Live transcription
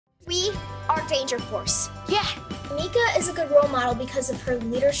We are Danger Force. Yeah. Mika is a good role model because of her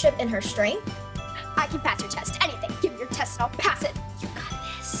leadership and her strength. I can pass your test. Anything. Give me your test and I'll pass it. You got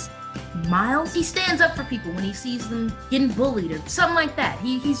this. Miles, he stands up for people when he sees them getting bullied or something like that.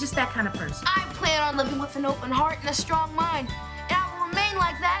 He's just that kind of person. I plan on living with an open heart and a strong mind. And I will remain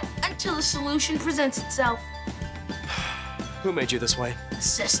like that until a solution presents itself. Who made you this way? The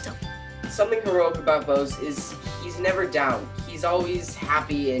system. Something heroic about Bose is he's never down. He's always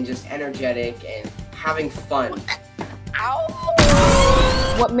happy and just energetic and having fun.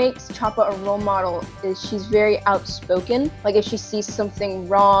 Ow! What makes Choppa a role model is she's very outspoken. Like if she sees something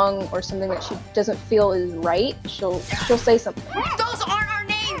wrong or something that she doesn't feel is right, she'll say something. Those aren't our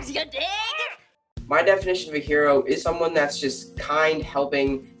names, you dig? My definition of a hero is someone that's just kind,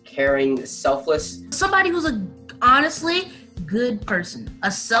 helping, caring, selfless. Somebody who's honestly good person,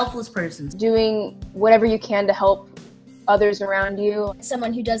 a selfless person. Doing whatever you can to help others around you.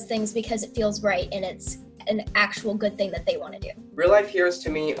 Someone who does things because it feels right and it's an actual good thing that they want to do. Real life heroes to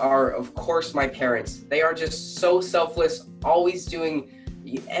me are, of course, my parents. They are just so selfless, always doing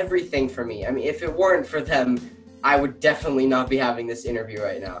everything for me. I mean, if it weren't for them, I would definitely not be having this interview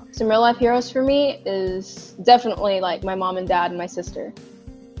right now. Some real life heroes for me is definitely like my mom and dad and my sister.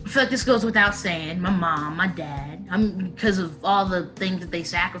 I feel like this goes without saying. My mom, my dad, because of all the things that they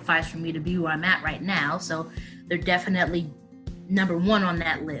sacrificed for me to be where I'm at right now, so they're definitely number one on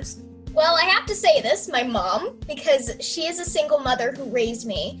that list. Well, I have to say this, my mom, because she is a single mother who raised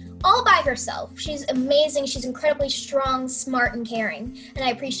me all by herself. She's amazing, she's incredibly strong, smart, and caring, and I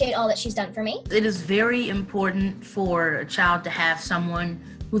appreciate all that she's done for me. It is very important for a child to have someone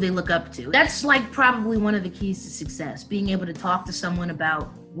who they look up to. That's like probably one of the keys to success, being able to talk to someone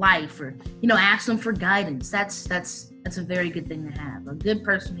about life or, ask them for guidance. That's a very good thing to have, a good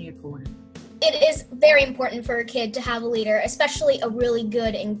person in your corner. It is very important for a kid to have a leader, especially a really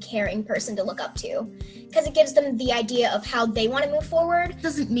good and caring person to look up to, because it gives them the idea of how they want to move forward. It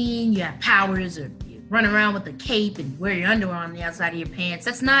doesn't mean you have powers or you run around with a cape and wear your underwear on the outside of your pants.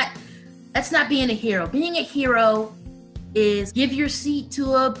 That's not being a hero. Being a hero is give your seat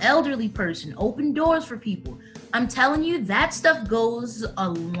to an elderly person, open doors for people. I'm telling you, that stuff goes a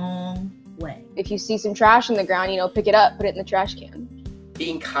long way. If you see some trash on the ground, pick it up, put it in the trash can.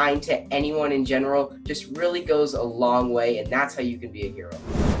 Being kind to anyone in general just really goes a long way, and that's how you can be a hero.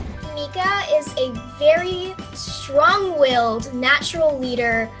 Mika is a very strong-willed, natural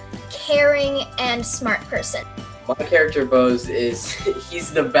leader, caring, and smart person. My character, Bose,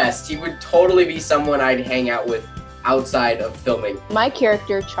 he's the best. He would totally be someone I'd hang out with outside of filming. My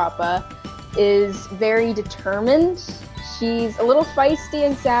character, Choppa, is very determined. She's a little feisty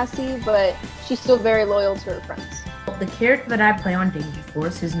and sassy, but she's still very loyal to her friends. The character that I play on Danger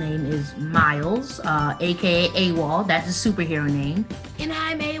Force, his name is Miles, aka AWOL. That's his superhero name. And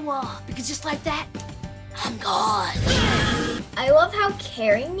I'm AWOL, because just like that, I'm gone. I love how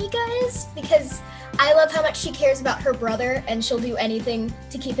caring Mika is, because I love how much she cares about her brother and she'll do anything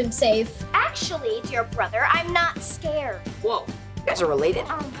to keep him safe. Actually, dear brother, I'm not scared. Whoa, you guys are related?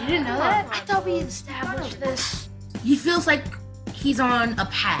 You didn't know that? I thought we established this. He feels like he's on a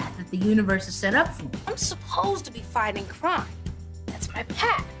path that the universe has set up for him. I'm supposed to be fighting crime. That's my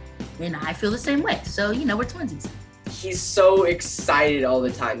path. And I feel the same way, so, we're twinsies. He's so excited all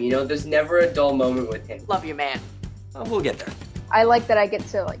the time, there's never a dull moment with him. Love you, man. We'll get there. I like that I get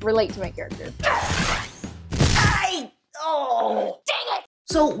to relate to my character. Oh, dang it!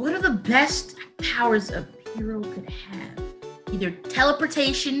 So what are the best powers a hero could have? Either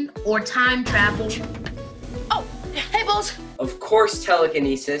teleportation or time travel. Oh, hey, Bose. Of course,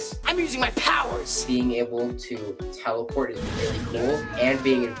 telekinesis. I'm using my powers. Being able to teleport is really cool, and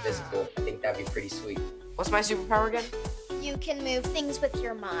being invisible. I think that'd be pretty sweet. What's my superpower again? You can move things with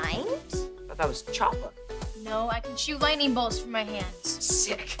your mind. I thought that was Choppa. No, I can shoot lightning bolts from my hands.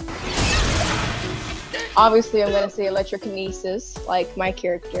 Sick. Obviously, I'm going to say electrokinesis, like my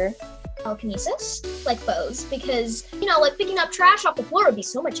character. Telekinesis, like Bose, because, like picking up trash off the floor would be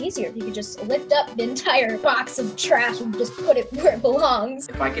so much easier if you could just lift up the entire box of trash and just put it where it belongs.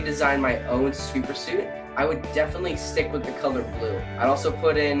 If I could design my own sweeper suit, I would definitely stick with the color blue. I'd also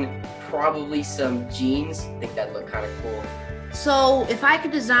put in probably some jeans. I think that'd look kind of cool. So if I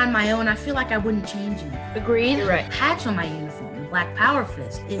could design my own, I feel like I wouldn't change it. Agreed. You're right. Patch on my uniform, the Black Power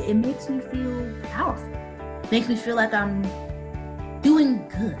Fist, it makes me feel powerful. It makes me feel like I'm doing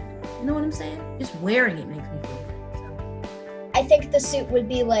good. You know what I'm saying? Just wearing it makes me feel good. So. I think the suit would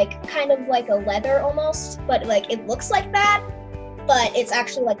be kind of like a leather almost, but it looks like that, but it's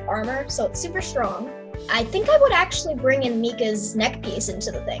actually like armor, so it's super strong. I think I would actually bring in Mika's neck piece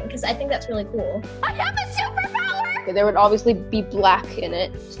into the thing, because I think that's really cool. I have a superpower! There would obviously be black in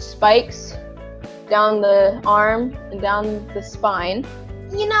it. Spikes down the arm and down the spine.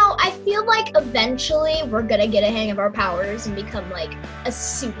 You know, I feel like eventually we're gonna get a hang of our powers and become like a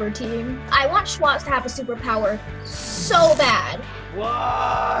super team. I want Schwartz to have a superpower so bad.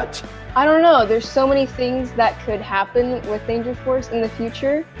 What? I don't know, there's so many things that could happen with Danger Force in the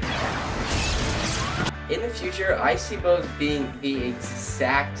future. In the future, I see both being the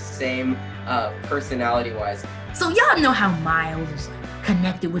exact same personality-wise. So y'all know how Miles is like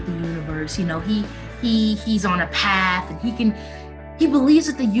connected with the universe. You know, he's on a path, and he believes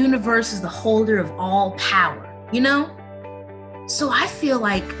that the universe is the holder of all power. You know, so I feel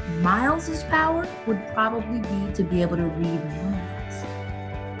like Miles's power would probably be to be able to read minds.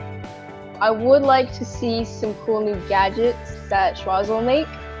 I would like to see some cool new gadgets that Schwartz will make.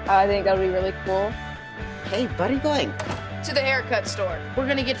 I think that would be really cool. Hey, where are you going? To the haircut store. We're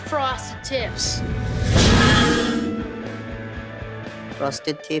gonna get frosted tips.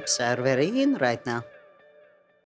 Frosted tips are very in right now.